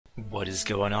What is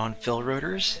going on,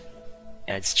 Failroaders?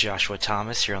 It's Joshua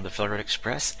Thomas here on the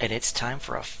FailroadExpress, and it's time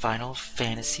for a Final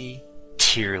Fantasy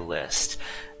tier list.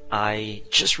 I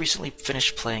just recently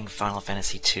finished playing Final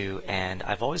Fantasy II, and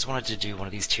I've always wanted to do one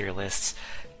of these tier lists,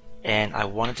 and I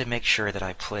wanted to make sure that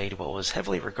I played what was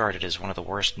heavily regarded as one of the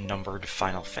worst numbered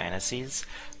Final Fantasies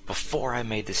before I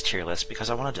made this tier list, because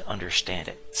I wanted to understand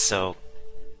it. So,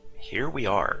 here we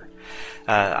are.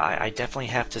 I definitely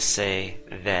have to say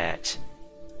that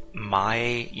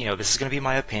this is going to be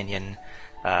my opinion,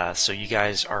 so you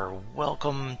guys are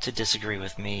welcome to disagree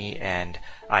with me, and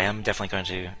I am definitely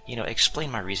going to,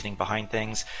 explain my reasoning behind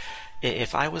things.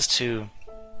 If I was to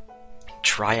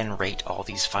try and rate all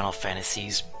these Final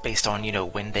Fantasies based on,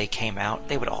 when they came out,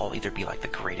 they would all either be like the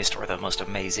greatest or the most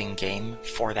amazing game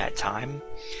for that time.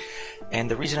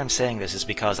 And the reason I'm saying this is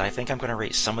because I think I'm going to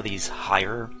rate some of these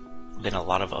higher than a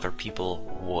lot of other people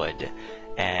would.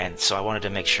 And so I wanted to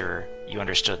make sure you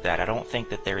understood that. I don't think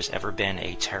that there's ever been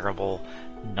a terrible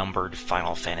numbered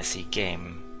Final Fantasy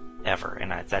game ever,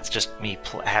 and that's just me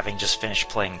having just finished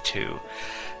playing 2.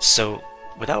 So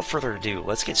without further ado,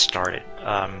 let's get started.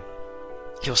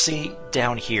 You'll see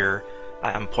down here,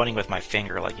 I'm pointing with my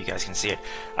finger like you guys can see it.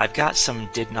 I've got some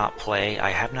did not play. I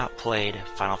have not played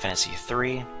Final Fantasy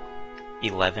 3,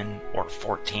 11, or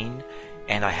 14,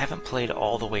 and I haven't played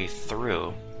all the way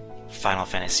through Final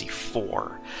Fantasy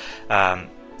IV.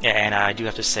 And I do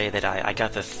have to say that I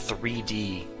got the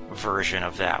 3D version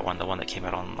of that one, the one that came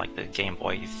out on like the Game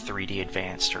Boy 3D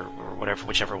Advanced or whatever,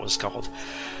 whichever it was called.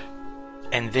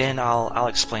 And then I'll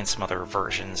explain some other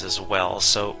versions as well.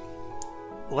 So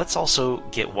let's also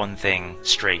get one thing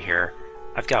straight here.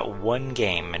 I've got one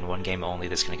game and one game only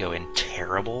that's going to go in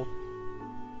terrible,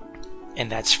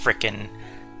 and that's frickin'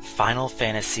 Final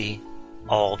Fantasy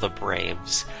All the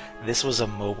Braves. This was a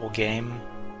mobile game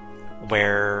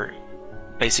where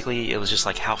basically it was just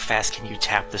like, how fast can you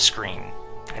tap the screen?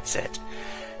 That's it.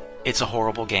 It's a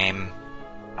horrible game.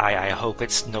 I hope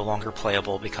it's no longer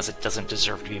playable because it doesn't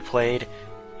deserve to be played.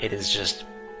 It is just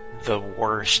the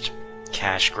worst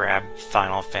cash grab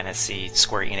Final Fantasy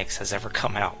Square Enix has ever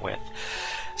come out with.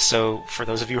 So for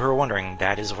those of you who are wondering,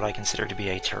 that is what I consider to be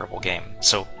a terrible game.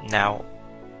 So now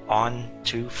on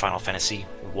to Final Fantasy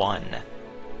 1.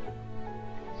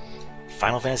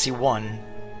 Final Fantasy 1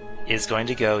 is going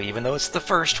to go, even though it's the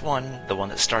first one, the one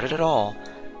that started it all,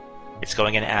 it's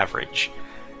going in average.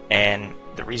 And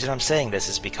the reason I'm saying this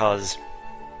is because,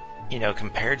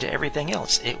 compared to everything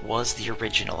else, it was the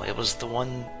original. It was the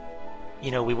one,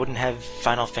 we wouldn't have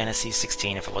Final Fantasy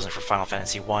 16 if it wasn't for Final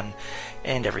Fantasy 1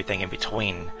 and everything in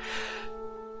between.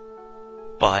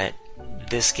 But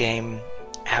this game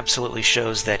absolutely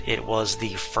shows that it was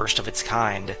the first of its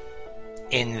kind,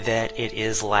 in that it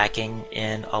is lacking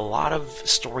in a lot of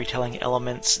storytelling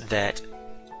elements that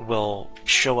will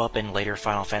show up in later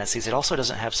Final Fantasies. It also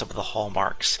doesn't have some of the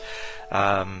hallmarks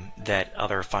that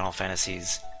other Final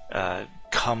Fantasies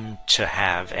come to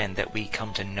have, and that we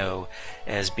come to know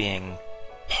as being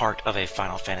part of a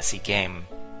Final Fantasy game.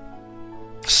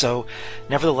 So,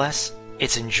 nevertheless,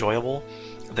 it's enjoyable.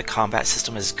 The combat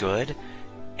system is good,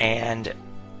 and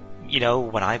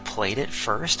when I played it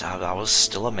first, I was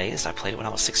still amazed. I played it when I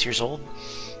was 6 years old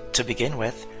to begin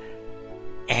with,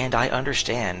 and I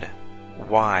understand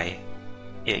why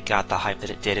it got the hype that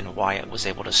it did and why it was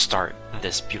able to start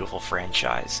this beautiful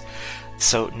franchise.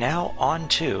 So now on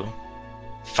to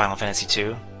Final Fantasy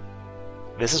II.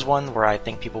 This is one where I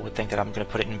think people would think that I'm going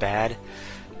to put it in bad,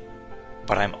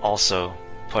 but I'm also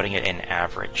putting it in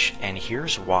average, and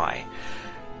here's why.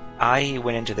 I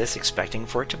went into this expecting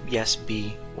for it to, yes,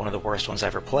 be one of the worst ones I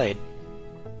ever played,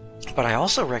 but I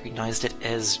also recognized it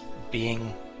as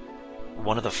being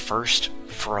one of the first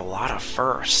for a lot of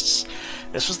firsts.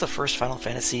 This was the first Final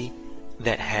Fantasy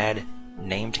that had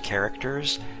named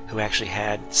characters who actually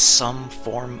had some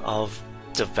form of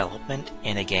development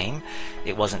in a game.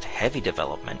 It wasn't heavy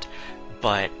development,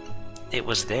 but it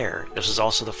was there. This was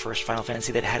also the first Final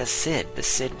Fantasy that had a Cid. The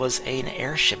Cid was an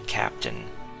airship captain,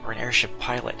 or an airship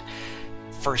pilot,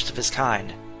 first of his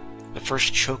kind, the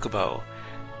first chocobo.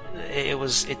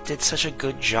 It did such a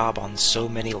good job on so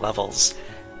many levels.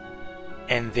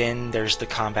 And then there's the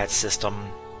combat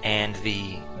system and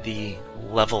the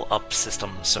level up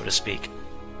system, so to speak.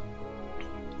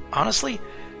 Honestly,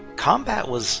 combat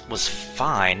was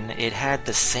fine. It had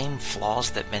the same flaws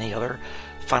that many other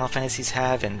Final Fantasies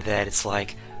have, in that it's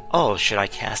like, oh, should I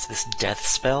cast this death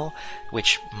spell,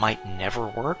 which might never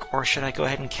work, or should I go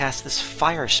ahead and cast this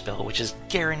fire spell, which is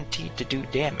guaranteed to do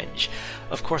damage?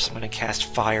 Of course I'm going to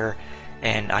cast fire,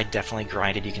 and I definitely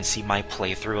grinded. You can see my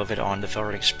playthrough of it on the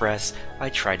FailroadExpress. I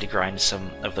tried to grind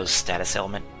some of those status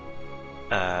element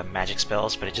magic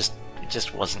spells, but it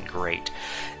just wasn't great.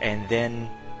 And then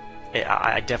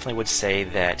I definitely would say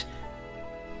that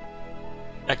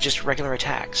just regular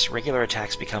attacks. Regular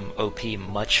attacks become OP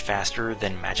much faster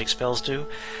than magic spells do,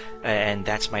 and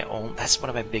that's one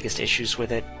of my biggest issues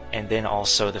with it. And then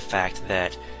also the fact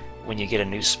that when you get a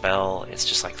new spell, it's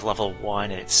just like level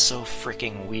 1 and it's so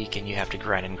freaking weak, and you have to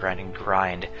grind and grind and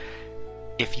grind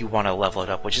if you want to level it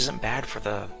up, which isn't bad for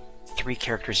the 3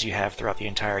 characters you have throughout the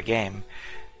entire game.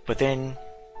 But then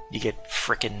you get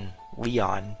frickin'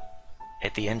 Leon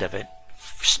at the end of it,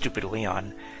 stupid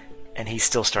Leon, and he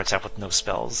still starts out with no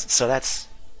spells. So that's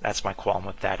my qualm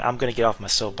with that. I'm going to get off my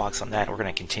soapbox on that. We're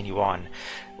going to continue on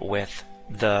with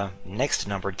the next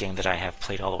numbered game that I have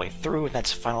played all the way through, and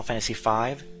that's Final Fantasy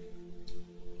V.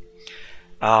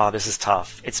 Oh, this is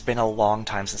tough. It's been a long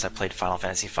time since I played Final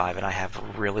Fantasy V, and I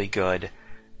have really good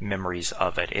memories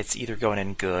of it. It's either going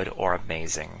in good or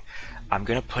amazing. I'm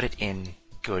going to put it in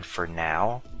good for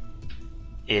now.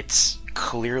 It's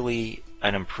clearly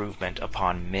an improvement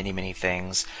upon many, many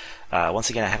things. Once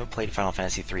again, I haven't played Final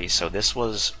Fantasy III, so this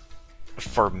was,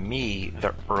 for me,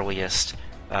 the earliest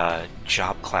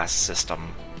job class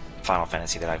system Final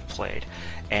Fantasy that I've played,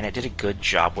 and it did a good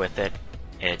job with it.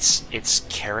 Its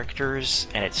characters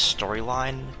and its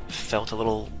storyline felt a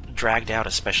little dragged out,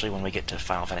 especially when we get to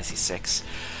Final Fantasy VI.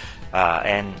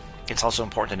 And it's also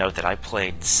important to note that I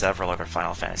played several other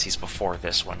Final Fantasies before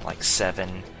this one, like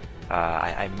 7.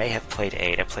 I may have played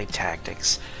 8. I played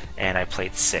Tactics, and I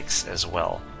played 6 as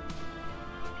well.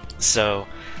 So,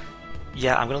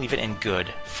 yeah, I'm going to leave it in good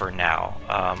for now.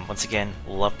 Once again,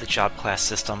 love the job class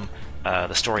system.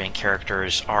 The story and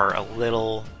characters are a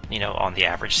little, on the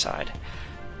average side.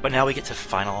 But now we get to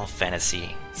Final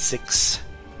Fantasy VI,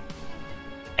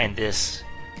 and this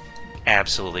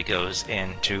absolutely goes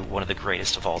into one of the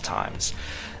greatest of all times.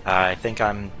 I think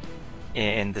I'm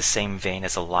in the same vein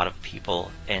as a lot of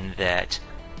people in that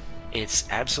it's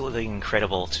absolutely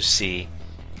incredible to see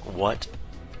what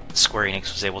Square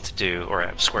Enix was able to do, or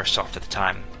Squaresoft at the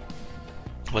time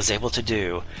was able to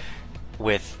do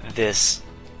with this,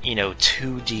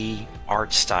 2D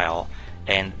art style,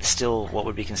 and still what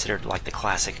would be considered like the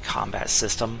classic combat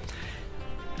system.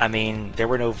 I mean, there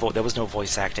was no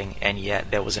voice acting, and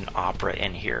yet there was an opera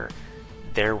in here.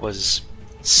 There was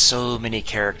so many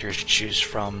characters to choose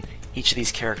from. Each of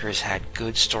these characters had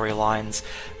good storylines.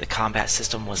 The combat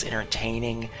system was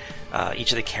entertaining.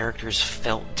 Each of the characters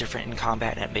felt different in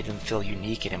combat, and it made them feel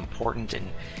unique and important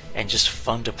and just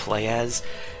fun to play as.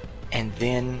 And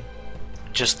then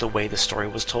just the way the story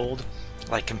was told,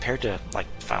 like compared to like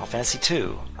Final Fantasy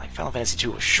II. Like Final Fantasy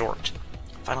II was short.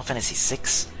 Final Fantasy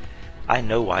VI, I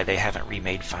know why they haven't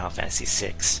remade Final Fantasy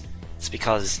VI. It's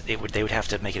because they would have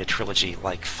to make it a trilogy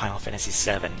like Final Fantasy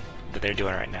VII that they're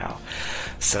doing right now.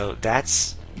 So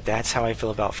that's how I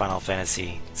feel about Final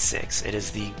Fantasy VI. It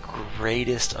is the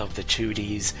greatest of the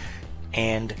 2Ds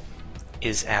and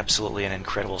is absolutely an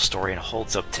incredible story and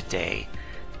holds up today.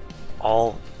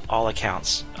 All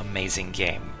accounts, amazing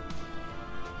game.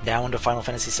 Now into Final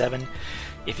Fantasy VII.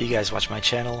 If you guys watch my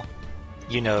channel,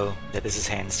 you know that this is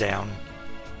hands down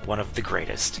one of the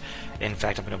greatest. In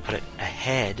fact, I'm going to put it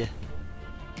ahead.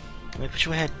 Let me put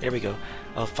you ahead. There we go.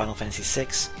 Of Final Fantasy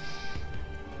VI.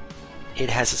 It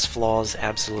has its flaws,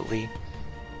 absolutely,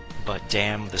 but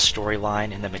damn, the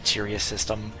storyline and the materia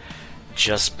system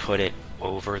just put it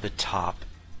over the top.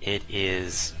 It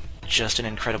is just an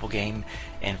incredible game,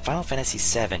 and Final Fantasy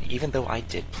VII, even though I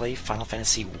did play Final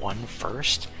Fantasy I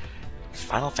first,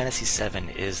 Final Fantasy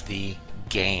VII is the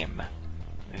game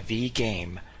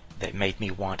that made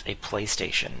me want a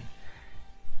PlayStation.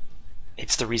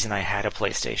 It's the reason I had a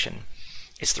PlayStation.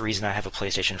 It's the reason I have a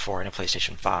PlayStation 4 and a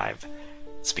PlayStation 5.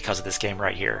 It's because of this game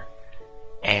right here.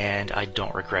 And I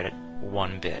don't regret it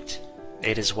one bit.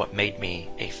 It is what made me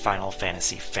a Final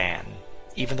Fantasy fan,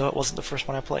 even though it wasn't the first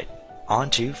one I played.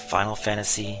 On to Final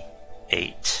Fantasy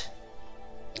VIII.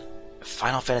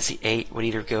 Final Fantasy VIII would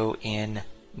either go in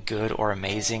good or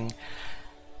amazing.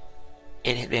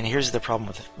 And here's the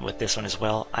problem with this one as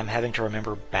well. I'm having to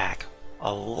remember back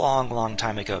a long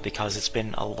time ago, because it's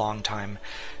been a long time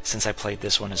since I played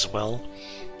this one as well.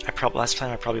 Last time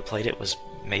I probably played it was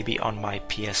maybe on my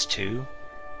PS2,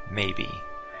 maybe.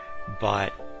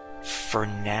 But for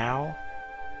now,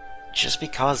 just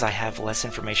because I have less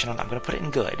information on it, I'm going to put it in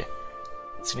good.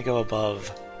 It's going to go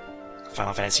above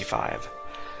Final Fantasy V.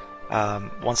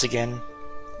 Once again,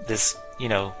 this,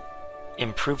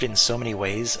 improved in so many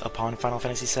ways upon Final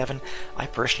Fantasy VII. I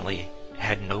personally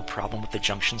had no problem with the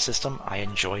junction system. I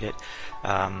enjoyed it.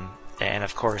 And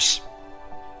of course,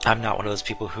 I'm not one of those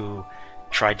people who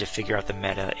tried to figure out the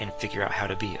meta and figure out how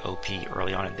to be OP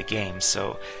early on in the game,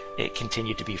 so it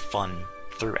continued to be fun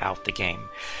throughout the game.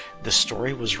 The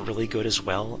story was really good as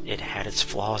well. It had its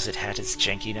flaws, it had its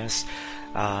jankiness,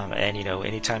 and you know,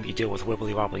 anytime you deal with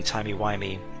wibbly wobbly timey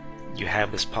wimey, you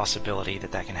have this possibility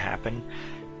that that can happen.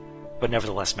 But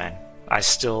nevertheless, man, I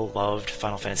still loved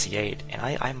Final Fantasy VIII, and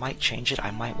I might change it.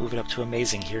 I might move it up to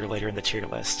Amazing here later in the tier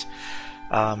list.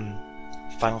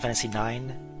 Final Fantasy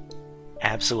IX,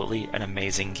 absolutely an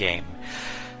amazing game.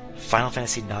 Final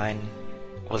Fantasy IX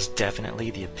was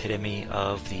definitely the epitome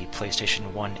of the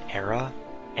PlayStation 1 era,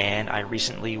 and I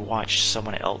recently watched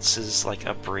someone else's like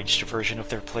abridged version of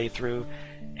their playthrough,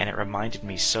 and it reminded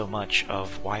me so much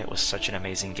of why it was such an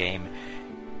amazing game.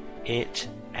 It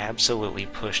absolutely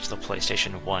pushed the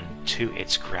PlayStation 1 to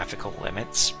its graphical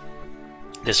limits.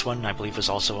 This one, I believe, was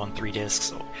also on 3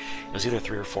 discs. It was either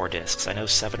 3 or 4 discs. I know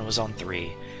 7 was on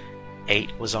 3,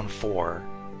 8 was on 4,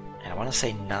 and I want to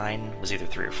say 9 was either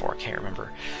 3 or 4, I can't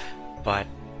remember. But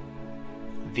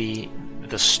the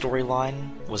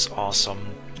storyline was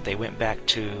awesome. They went back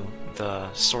to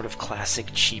the sort of classic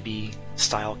chibi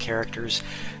style characters,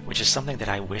 which is something that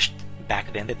I wished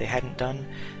back then that they hadn't done.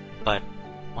 But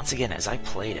once again, as I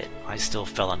played it, I still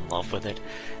fell in love with it.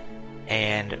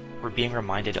 And we're being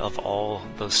reminded of all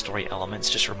those story elements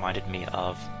just reminded me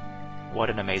of what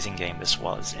an amazing game this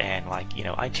was. And like, you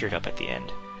know, I teared up at the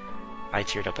end.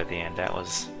 That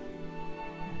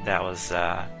was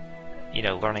you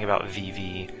know, learning about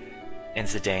Vivi and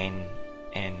Zidane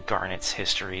and Garnet's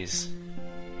histories.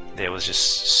 It was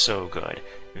just so good.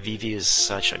 Vivi is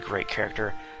such a great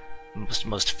character,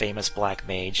 most famous black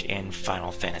mage in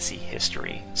Final Fantasy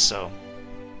history, so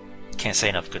can't say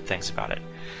enough good things about it.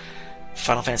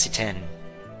 Final Fantasy X,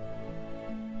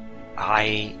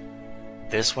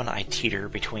 this one I teeter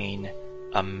between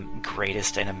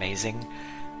greatest and amazing.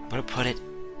 I'm gonna put it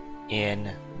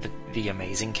in the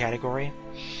amazing category.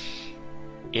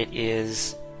 It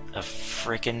is a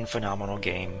freaking phenomenal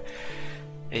game.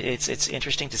 It's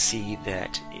interesting to see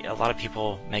that a lot of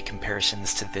people make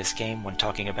comparisons to this game when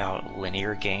talking about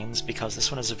linear games, because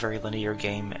this one is a very linear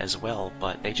game as well,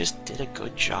 but they just did a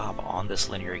good job on this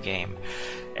linear game.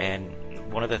 And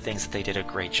one of the things that they did a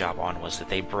great job on was that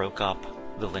they broke up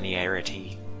the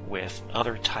linearity with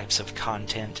other types of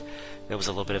content. There was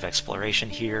a little bit of exploration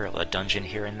here, a dungeon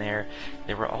here and there.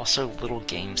 There were also little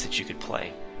games that you could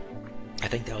play. I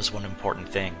think that was one important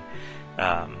thing,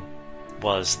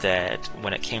 was that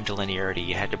when it came to linearity,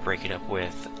 you had to break it up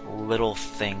with little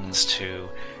things to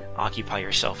occupy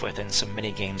yourself with, and some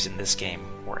mini games in this game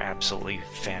were absolutely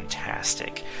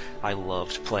fantastic. I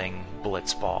loved playing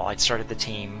Blitzball. I'd started the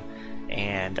team,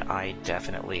 and I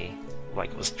definitely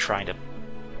was trying to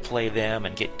play them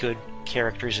and get good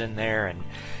characters in there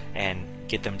and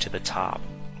get them to the top.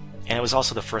 And it was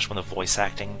also the first one of voice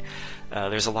acting.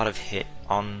 There's a lot of hit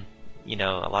on, a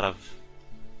lot of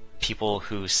people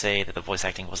who say that the voice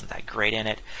acting wasn't that great in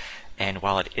it, and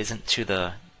while it isn't to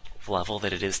the level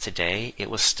that it is today, it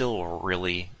was still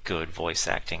really good voice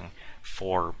acting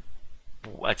for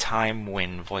a time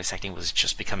when voice acting was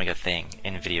just becoming a thing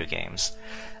in video games,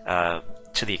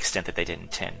 to the extent that they did in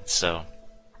 10. So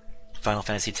Final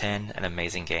Fantasy X, an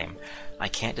amazing game. I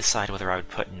can't decide whether I would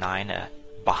put 9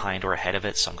 behind or ahead of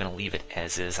it, so I'm going to leave it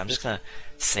as is. I'm just going to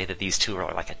say that these two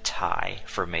are like a tie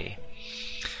for me.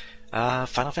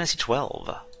 Final Fantasy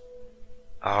XII.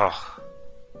 Oh,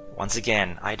 once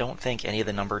again, I don't think any of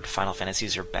the numbered Final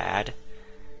Fantasies are bad.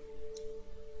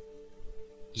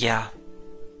 Yeah,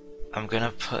 I'm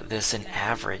gonna put this in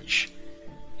average.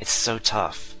 It's so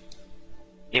tough.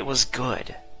 It was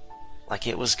good.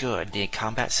 It was good. The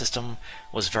combat system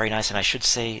was very nice, and I should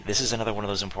say, this is another one of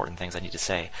those important things I need to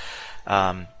say.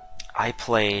 I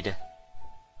played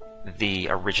the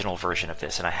original version of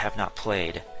this, and I have not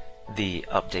played the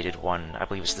updated one. I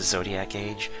believe it's the Zodiac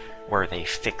Age, where they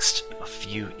fixed a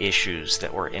few issues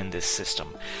that were in this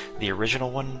system. The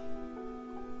original one,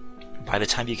 by the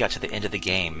time you got to the end of the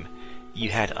game, you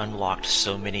had unlocked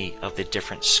so many of the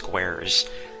different squares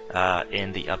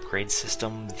in the upgrade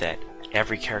system that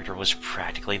every character was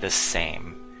practically the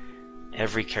same.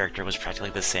 Every character was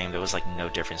practically the same. There was no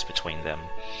difference between them.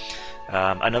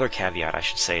 Another caveat I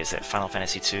should say is that Final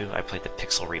Fantasy II, I played the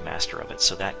pixel remaster of it,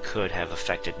 so that could have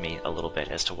affected me a little bit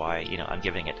as to why, I'm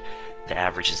giving it the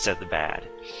average instead of the bad.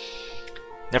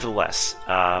 Nevertheless,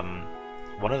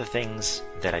 one of the things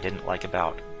that I didn't like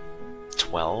about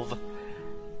 12,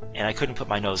 and I couldn't put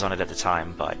my nose on it at the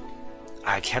time, but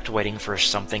I kept waiting for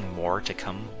something more to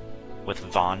come with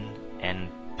Vaughn and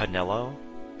Penelo,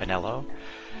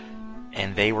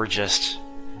 and they were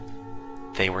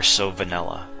so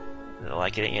vanilla.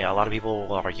 Like, you know, a lot of people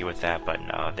will argue with that, but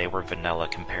no, they were vanilla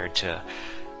compared to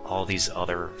all these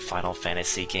other Final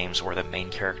Fantasy games where the main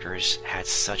characters had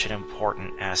such an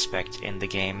important aspect in the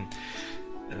game.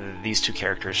 These two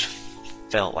characters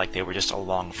felt like they were just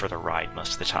along for the ride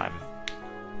most of the time.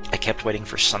 I kept waiting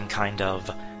for some kind of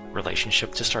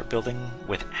relationship to start building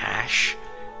with Ash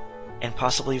and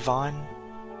possibly Vaughn,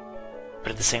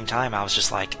 but at the same time I was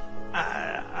just like,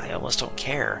 I almost don't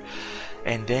care.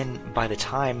 And then by the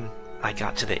time I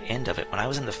got to the end of it, when I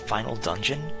was in the final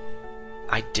dungeon,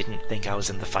 I didn't think I was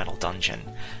in the final dungeon.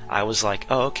 I was like,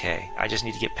 oh, okay, I just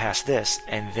need to get past this,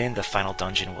 and then the final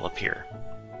dungeon will appear.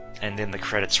 And then the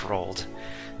credits rolled.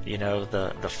 You know,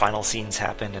 the final scenes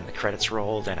happened and the credits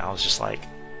rolled, and I was just like,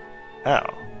 oh,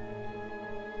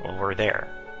 well, we're there.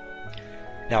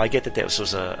 Now, I get that this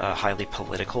was a highly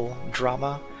political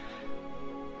drama,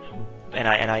 and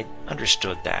I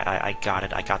understood that. I got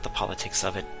it. I got the politics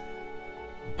of it.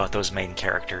 But those main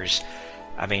characters,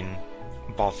 I mean,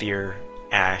 Balthier,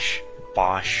 Ash,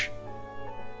 Bosch,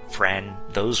 Fran,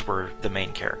 those were the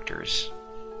main characters.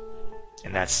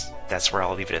 And that's where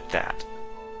I'll leave it at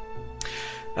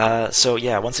that. So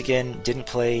yeah, once again, didn't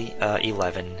play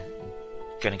 11.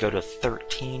 Gonna go to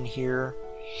 13 here.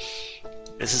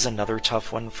 This is another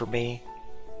tough one for me,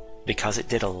 because it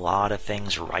did a lot of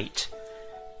things right,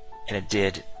 and it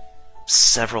did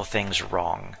several things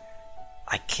wrong.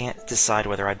 I can't decide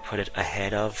whether I'd put it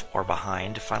ahead of or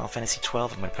behind Final Fantasy XII. I'm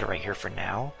going to put it right here for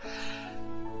now.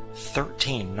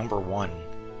 13, number 1,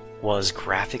 was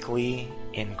graphically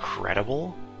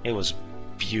incredible. It was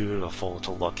beautiful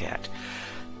to look at.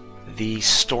 The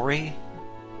story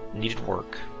needed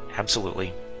work,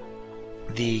 absolutely.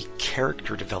 The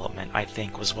character development, I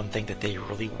think, was one thing that they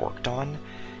really worked on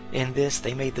in this.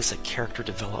 They made this a character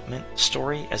development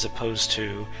story as opposed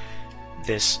to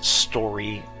this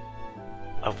story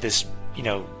of this, you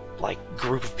know, like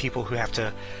group of people who have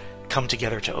to come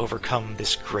together to overcome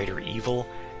this greater evil.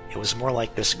 It was more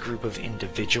like this group of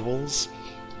individuals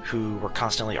who were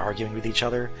constantly arguing with each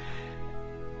other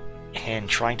and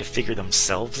trying to figure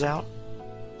themselves out.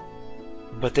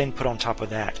 But then put on top of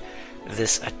that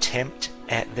this attempt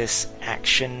at this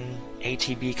action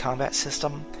ATB combat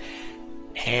system,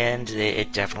 and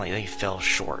it definitely fell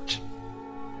short.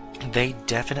 They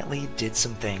definitely did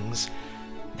some things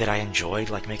that I enjoyed,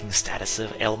 like making status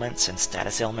elements and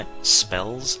status element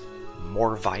spells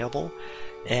more viable,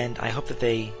 and I hope that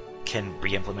they can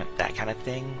re-implement that kind of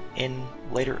thing in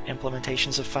later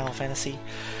implementations of Final Fantasy.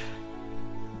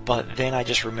 But then I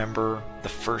just remember the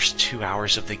first 2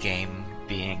 hours of the game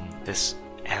being this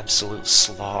absolute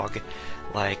slog.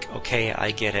 Like, okay,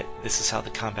 I get it, this is how the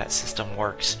combat system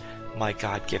works, my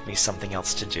god, give me something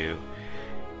else to do.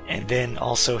 And then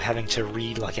also having to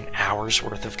read like an hour's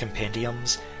worth of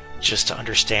compendiums just to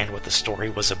understand what the story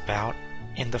was about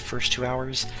in the first 2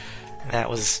 hours. That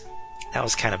was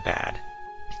kind of bad.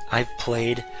 I've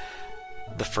played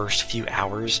the first few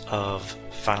hours of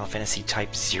Final Fantasy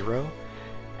Type 0,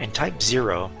 and Type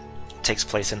 0 takes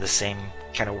place in the same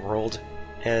kind of world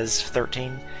as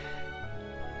 13,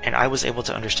 and I was able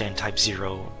to understand Type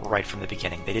 0 right from the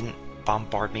beginning. They didn't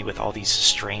bombard me with all these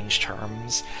strange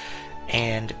terms,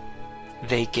 and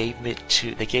they gave me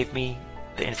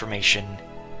the information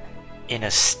in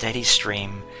a steady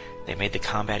stream. They made the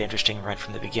combat interesting right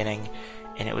from the beginning,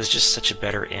 and it was just such a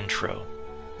better intro.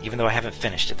 Even though I haven't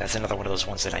finished it, that's another one of those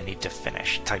ones that I need to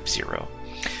finish, Type 0.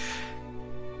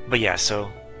 But yeah,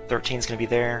 so 13 is going to be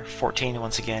there. 14,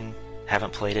 once again,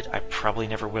 haven't played it. I probably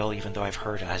never will, even though I've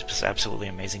heard absolutely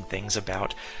amazing things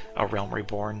about A Realm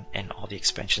Reborn and all the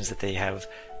expansions that they have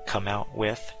come out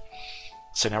with.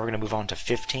 So now we're going to move on to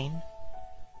 15.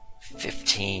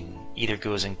 15 either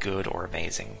goes in good or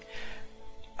amazing.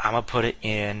 I'm going to put it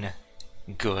in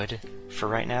good for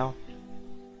right now.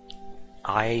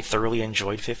 I thoroughly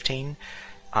enjoyed 15.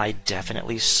 I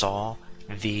definitely saw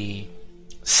the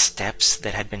steps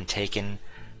that had been taken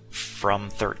from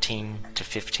 13 to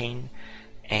 15,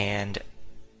 and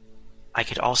I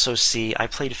could also see, I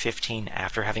played 15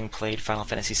 after having played Final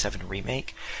Fantasy VII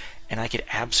Remake, and I could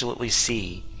absolutely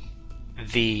see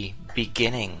the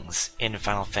beginnings in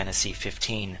Final Fantasy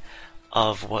 15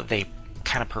 of what they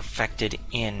kind of perfected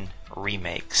in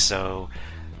Remake. So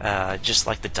just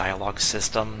like the dialogue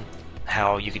system,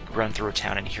 how you could run through a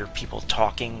town and hear people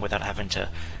talking without having to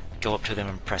go up to them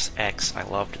and press X. I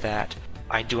loved that.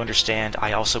 I do understand.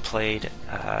 I also played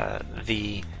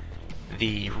the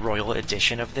Royal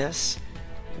Edition of this,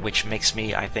 which makes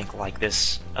me, I think, like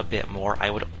this a bit more. I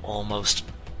would almost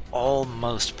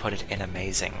almost put it in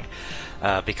amazing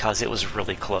because it was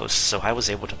really close. So I was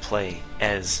able to play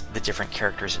as the different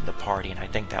characters in the party, and I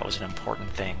think that was an important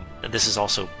thing. This is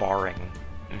also barring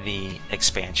the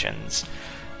expansions.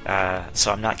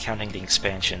 So I'm not counting the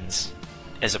expansions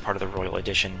as a part of the Royal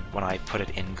Edition when I put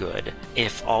it in good.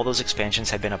 If all those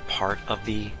expansions had been a part of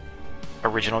the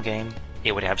original game,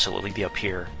 it would absolutely be up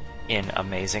here in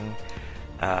amazing.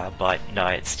 But no,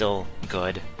 it's still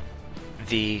good.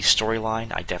 The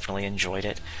storyline, I definitely enjoyed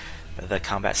it. The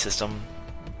combat system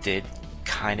did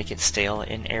kind of get stale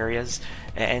in areas,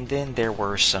 and then there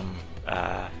were some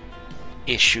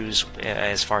issues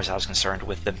as far as I was concerned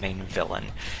with the main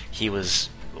villain. He was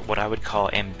what I would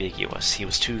call ambiguous. He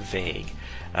was too vague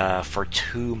for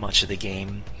too much of the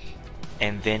game,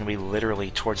 and then we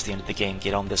literally towards the end of the game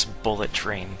get on this bullet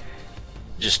train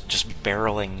just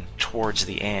barreling towards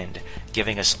the end,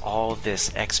 giving us all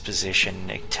this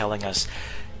exposition, telling us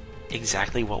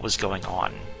exactly what was going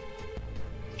on.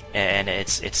 And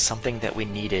it's something that we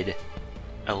needed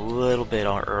a little bit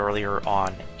earlier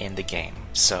on in the game.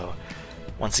 So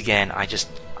once again, I'm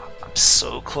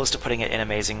so close to putting it in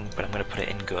amazing, but I'm going to put it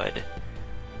in good.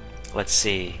 Let's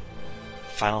see.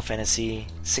 Final Fantasy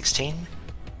 16.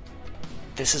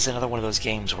 This is another one of those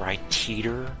games where I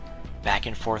teeter back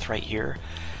and forth right here.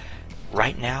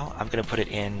 Right now, I'm going to put it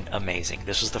in amazing.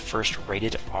 This was the first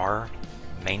rated R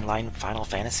mainline Final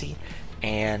Fantasy,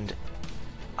 and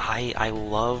I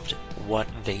loved what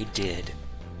they did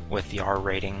with the R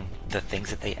rating, the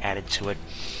things that they added to it,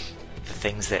 the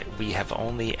things that we have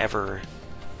only ever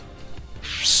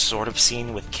sort of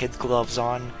seen with kid gloves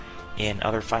on in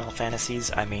other Final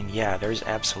Fantasies. I mean, yeah, there's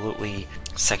absolutely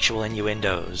sexual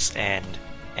innuendos and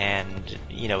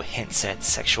you know, hints at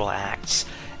sexual acts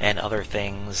and other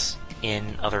things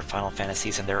in other Final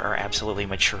Fantasies, and there are absolutely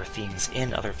mature themes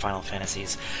in other Final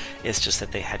Fantasies. It's just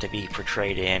that they had to be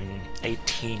portrayed in a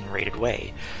teen-rated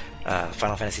way.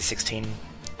 Final Fantasy 16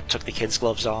 took the kids'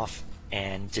 gloves off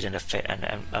and did an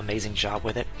amazing job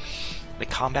with it. The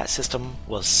combat system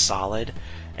was solid,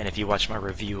 and if you watch my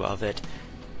review of it,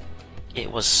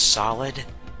 it was solid,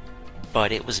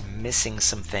 but it was missing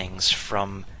some things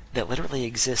from that literally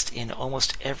exist in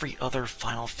almost every other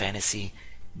Final Fantasy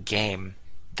game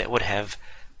that would have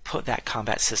put that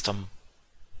combat system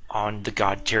on the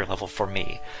god tier level for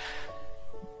me.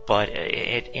 But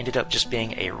it ended up just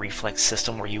being a reflex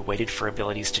system where you waited for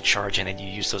abilities to charge and then you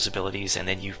used those abilities and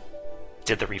then you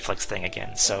did the reflex thing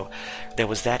again. So there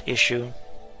was that issue,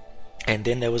 and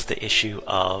then there was the issue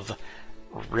of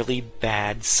really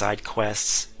bad side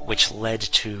quests which led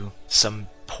to some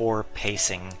poor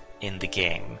pacing in the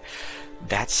game.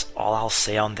 That's all I'll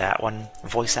say on that one.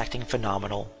 Voice acting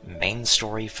phenomenal, main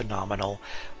story phenomenal,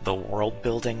 the world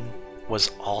building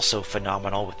was also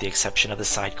phenomenal with the exception of the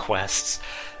side quests,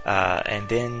 and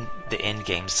then the end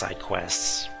game side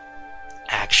quests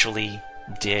actually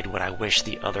did what I wish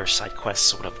the other side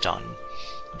quests would have done.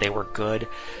 They were good,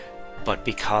 but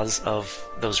because of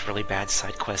those really bad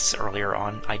side quests earlier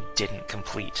on, I didn't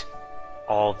complete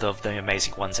all of the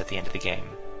amazing ones at the end of the game.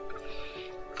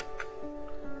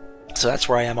 So that's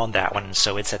where I am on that one,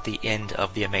 so it's at the end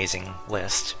of the amazing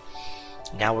list.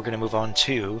 Now we're going to move on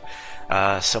to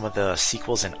some of the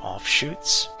sequels and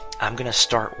offshoots. I'm going to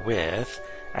start with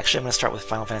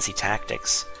Final Fantasy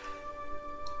Tactics.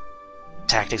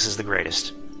 Tactics is the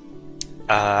greatest.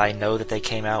 I know that they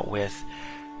came out with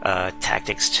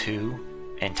Tactics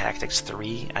 2 and Tactics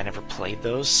 3. I never played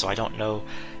those, so I don't know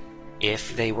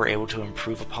if they were able to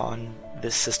improve upon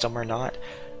this system or not.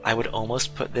 I would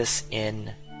almost put this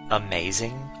in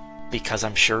amazing, because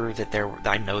I'm sure that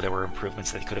I know there were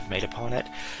improvements that they could have made upon it,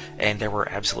 and there were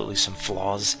absolutely some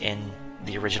flaws in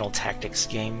the original Tactics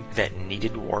game that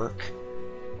needed work,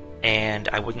 and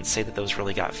I wouldn't say that those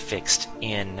really got fixed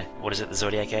in, the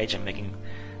Zodiac Age?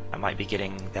 I might be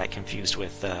getting that confused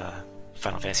with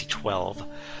Final Fantasy 12,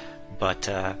 but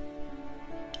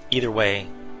either way,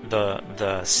 the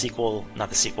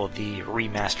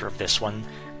remaster of this one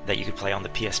that you could play on the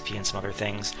PSP and some other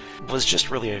things was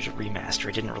just really a remaster.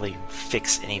 It didn't really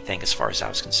fix anything as far as I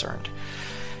was concerned.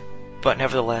 But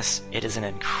nevertheless, it is an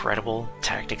incredible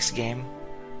tactics game,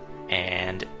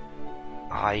 and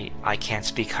I can't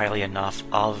speak highly enough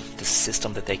of the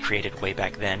system that they created way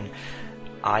back then.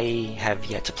 I have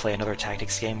yet to play another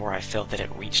tactics game where I felt that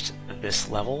it reached this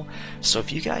level, so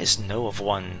if you guys know of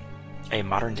a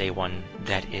modern day one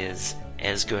that is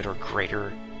as good or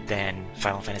greater than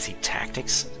Final Fantasy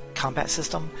Tactics combat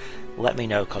system, let me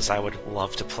know, because I would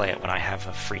love to play it when I have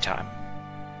a free time.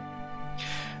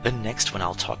 The next one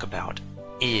I'll talk about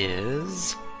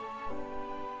is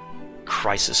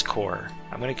Crisis Core.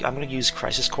 I'm gonna use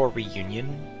Crisis Core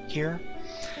Reunion here.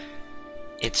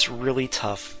 it's really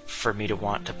tough for me to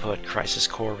want to put Crisis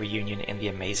Core Reunion in the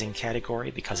amazing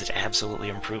category because it absolutely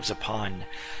improves upon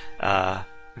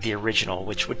the original,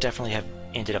 which would definitely have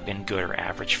ended up in good or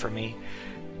average for me.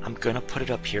 I'm gonna put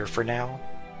it up here for now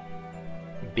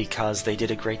because they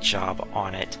did a great job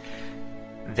on it.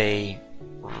 They,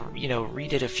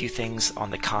 redid a few things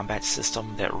on the combat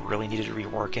system that really needed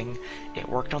reworking. It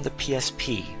worked on the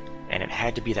PSP, and it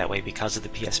had to be that way because of the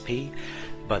PSP,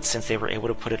 but since they were able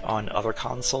to put it on other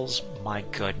consoles, my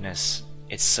goodness,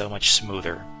 it's so much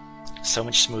smoother. So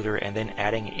much smoother, and then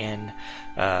adding in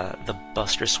the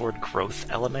Buster Sword growth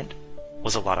element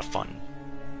was a lot of fun.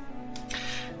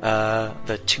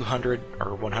 The 200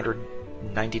 or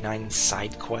 199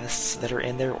 side quests that are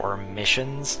in there, or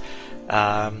missions,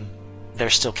 they're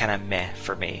still kind of meh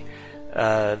for me.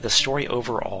 The story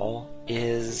overall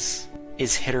is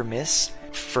hit or miss.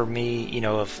 For me,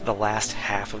 of the last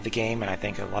half of the game, and I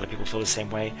think a lot of people feel the same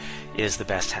way, is the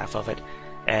best half of it.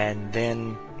 And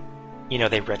then,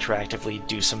 they retroactively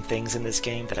do some things in this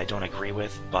game that I don't agree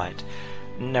with, but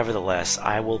nevertheless,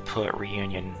 I will put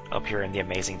Reunion up here in the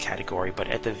amazing category, but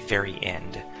at the very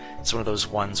end. It's one of those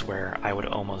ones where I would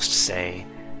almost say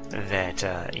that,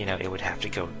 it would have to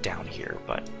go down here,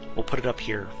 but we'll put it up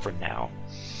here for now.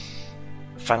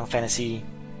 Final Fantasy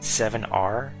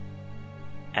VII-R,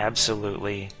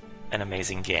 absolutely an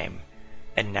amazing game.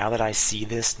 And now that I see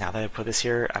this, now that I put this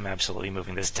here, I'm absolutely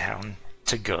moving this down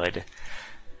to good.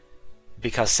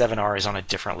 Because 7R is on a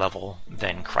different level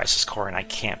than Crisis Core, and I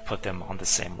can't put them on the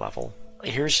same level.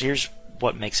 Here's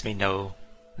what makes me know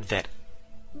that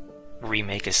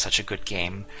Remake is such a good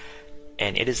game,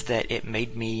 and it is that it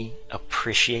made me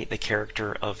appreciate the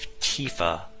character of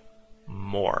Tifa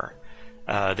more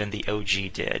than the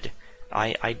OG did.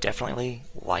 I definitely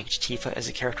liked Tifa as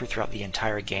a character throughout the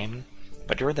entire game,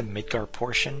 but during the Midgar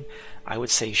portion, I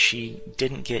would say she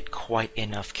didn't get quite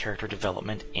enough character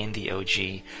development in the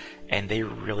OG, and they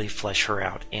really flesh her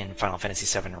out in Final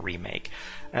Fantasy VII Remake.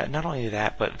 Not only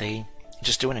that, but they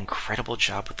just do an incredible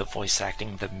job with the voice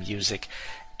acting, the music,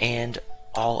 and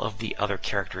all of the other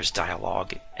characters'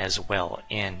 dialogue as well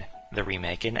in the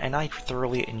remake, and I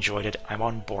thoroughly enjoyed it. I'm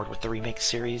on board with the remake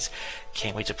series.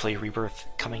 Can't wait to play Rebirth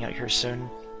coming out here soon,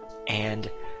 and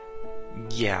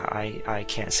yeah, I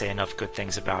can't say enough good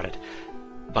things about it.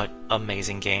 But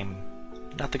amazing game.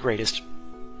 Not the greatest,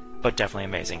 but definitely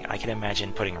amazing. I can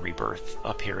imagine putting Rebirth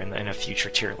up here in a future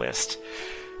tier list.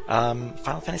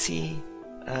 Final Fantasy,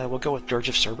 we'll go with Dirge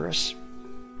of Cerberus.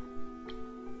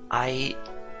 I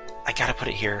gotta put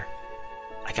it here.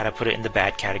 I gotta put it in the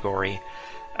bad category.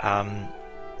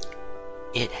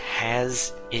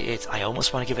 It's I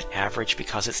almost want to give it average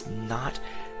because it's not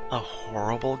a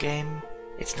horrible game.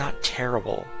 It's not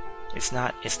terrible. It's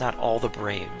not all the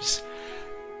Braves.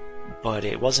 But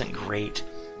it wasn't great.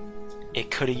 It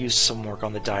could have used some work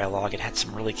on the dialogue. It had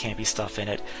some really campy stuff in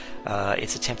it.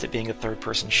 Its attempt at being a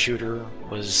third-person shooter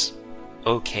was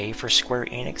okay for Square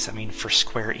Enix. I mean, for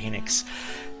Square Enix,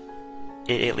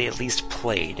 it at least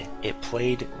played. It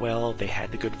played well. They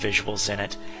had the good visuals in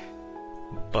it,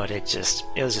 but it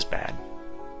was just bad.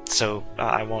 So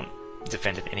I won't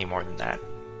defend it any more than that.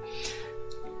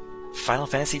 Final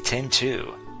Fantasy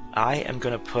X-2. I am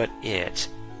gonna put it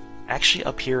actually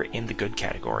up here in the good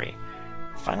category.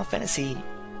 Final Fantasy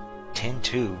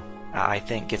X-2, I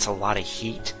think, gets a lot of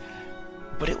heat,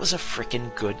 but it was a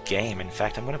freaking good game. In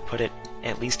fact, I'm going to put it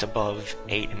at least above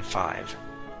 8 and 5.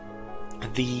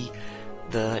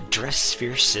 The Dress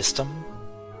Sphere system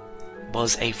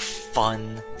was a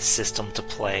fun system to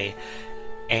play,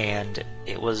 and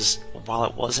it was, while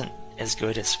it wasn't as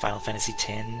good as Final Fantasy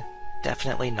X,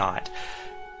 definitely not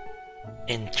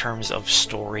in terms of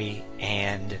story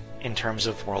and in terms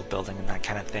of world building and that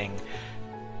kind of thing.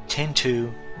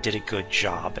 X-2 did a good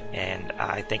job, and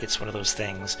I think it's one of those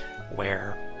things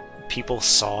where people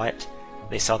saw it,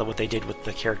 they saw that what they did with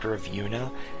the character of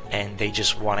Yuna, and they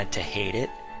just wanted to hate it.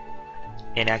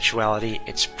 In actuality,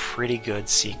 it's pretty good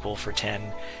sequel for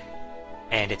 10,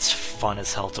 and it's fun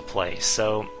as hell to play.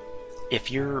 So if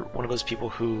you're one of those people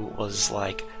who was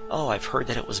like, oh, I've heard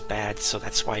that it was bad, so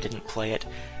that's why I didn't play it,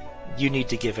 you need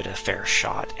to give it a fair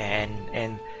shot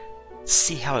and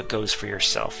see how it goes for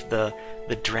yourself. The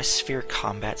Dress Sphere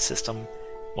combat system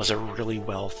was a really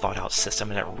well thought out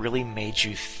system, and it really made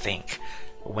you think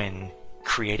when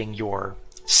creating your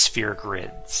sphere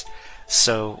grids.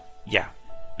 So yeah,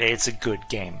 it's a good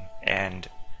game, and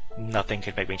nothing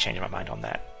could make me change my mind on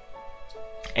that.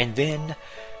 And then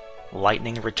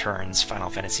Lightning Returns Final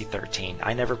Fantasy 13.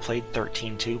 I never played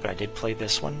 13-2, but I did play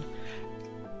this one.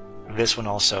 This one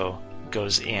also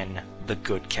goes in the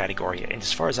good category, and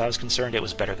as far as I was concerned, it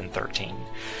was better than 13.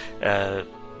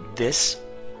 This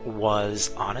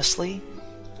was honestly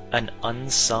an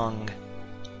unsung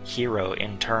hero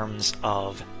in terms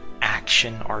of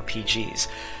action RPGs.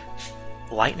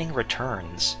 Lightning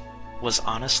Returns was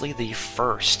honestly the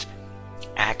first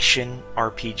action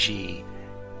RPG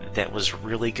that was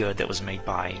really good, that was made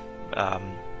by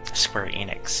Square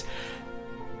Enix.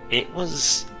 It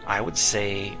was, I would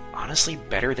say, honestly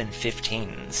better than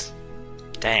 15's.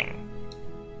 Dang.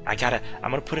 I'm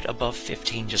gonna put it above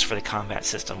 15 just for the combat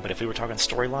system, but if we were talking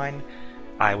storyline,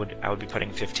 I would be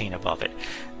putting 15 above it.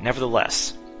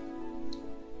 Nevertheless,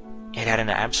 it had an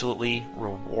absolutely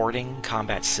rewarding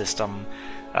combat system.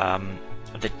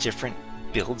 The different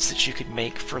builds that you could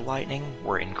make for Lightning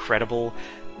were incredible.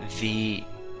 The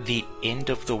end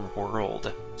of the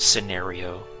world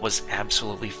scenario was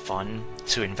absolutely fun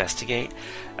to investigate.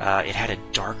 It had a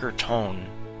darker tone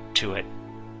to it,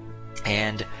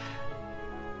 and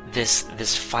this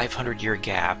 500-year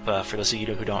gap, for those of you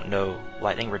who don't know,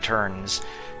 Lightning Returns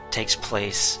takes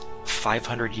place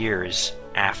 500 years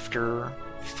after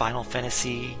Final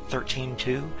Fantasy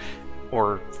 13-2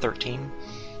 or 13,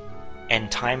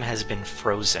 and time has been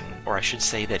frozen, or I should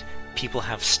say that people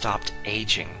have stopped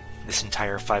aging this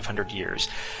entire 500 years,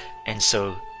 and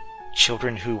so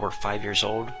children who were 5 years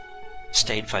old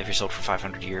stayed 5 years old for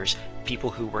 500 years. People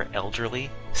who were elderly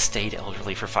stayed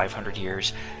elderly for 500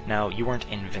 years. Now, you weren't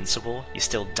invincible, you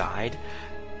still died,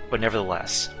 but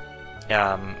nevertheless,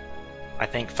 I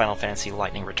think Final Fantasy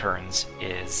Lightning Returns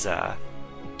is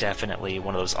definitely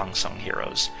one of those unsung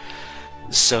heroes.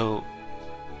 So,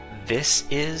 this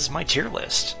is my tier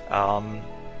list.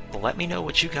 Let me know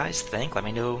what you guys think. Let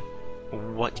me know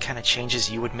what kind of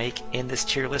changes you would make in this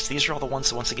tier list. These are all the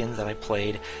ones, once again, that I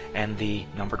played, and the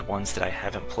numbered ones that I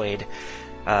haven't played.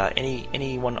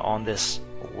 Anyone on this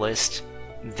list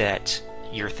that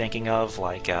you're thinking of,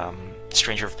 like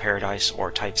Stranger of Paradise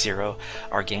or Type 0,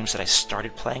 are games that I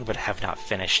started playing but have not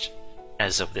finished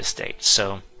as of this date.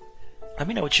 So let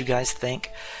me know what you guys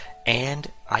think, and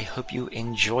I hope you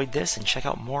enjoyed this, and check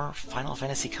out more Final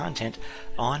Fantasy content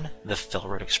on the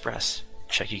FailroadExpress.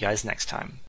 Check you guys next time.